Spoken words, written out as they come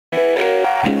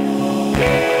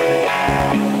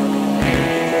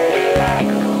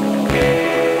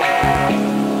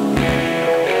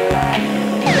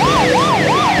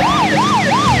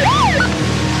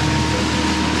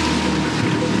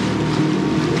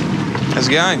How's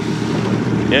it going?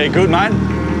 Yeah, good, mate.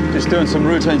 Just doing some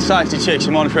routine safety checks.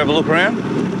 You mind if we have a look around?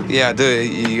 Yeah, I do.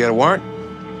 You got a warrant?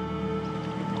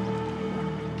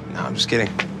 No, I'm just kidding.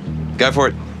 Go for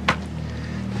it.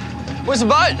 Where's the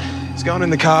boat? It's going in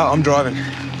the car. I'm driving.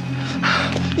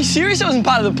 Are you serious? That wasn't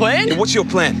part of the plan? Yeah, what's your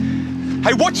plan?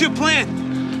 Hey, what's your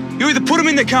plan? You either put him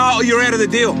in the car or you're out of the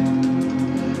deal.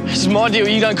 This is my deal.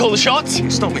 You don't call the shots?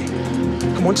 Stop me.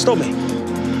 Come on, stop me.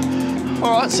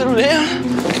 All right, settle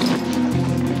down.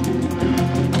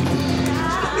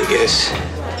 Let me guess.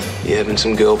 You're having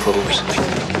some girl problems.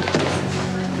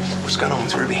 What's going on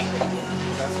with Ruby?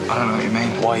 I don't know what you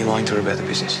mean. Why are you lying to her about the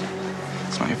business?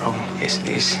 It's not your problem. Yes, it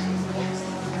is.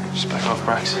 Just back off,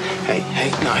 Brax. Hey,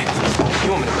 no.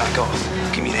 You want me to back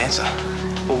off? Give me an answer.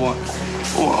 Or what?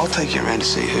 Or I'll take you around to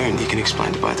see her and you can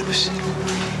explain to both of us.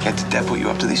 Did Dad put you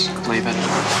up to this? Leave it.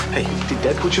 Hey, did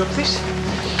Dad put you up to this?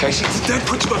 Casey, did Dad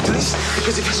put you up to this?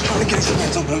 Because if he's trying to get his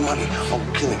hands on my money, I'll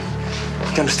kill him. Do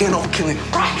you understand? I'll kill him.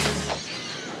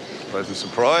 Pleasant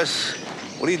surprise.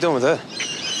 What are you doing with her?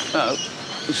 Oh,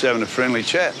 just having a friendly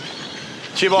chat.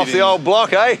 Chip off the old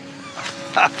block, eh?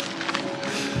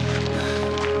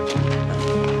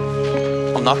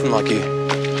 I'm nothing like you.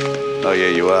 Oh, yeah,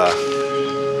 you are.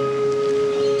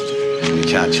 You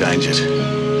can't change it.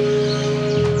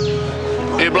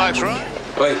 Here, blokes, right?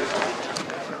 Wait.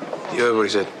 You heard what he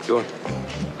said. Go on.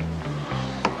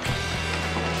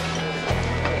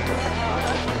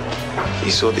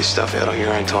 You sort this stuff out on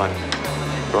your own time.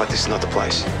 Right, this is not the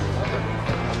place.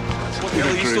 What the hell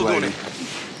are you still doing here?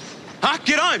 Huh?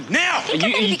 Get home, now! Are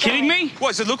you kidding me? What,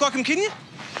 does it look like I'm kidding you?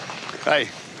 Hey,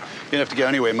 you don't have to go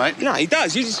anywhere, mate. No, he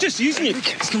does. He's just using you.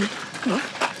 Come on.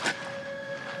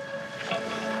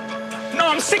 No,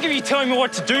 I'm sick of you telling me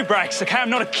what to do, Brax, okay? I'm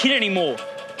not a kid anymore.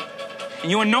 And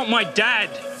you are not my dad.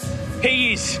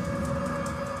 He is. So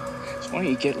why don't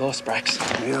you get lost, Brax?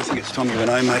 Yeah, I think it's time you went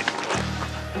home, mate.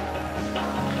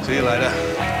 See you later.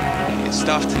 Get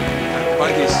stuffed.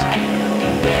 Both is.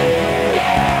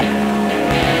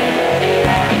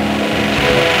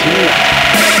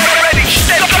 Ready,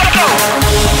 steady, go!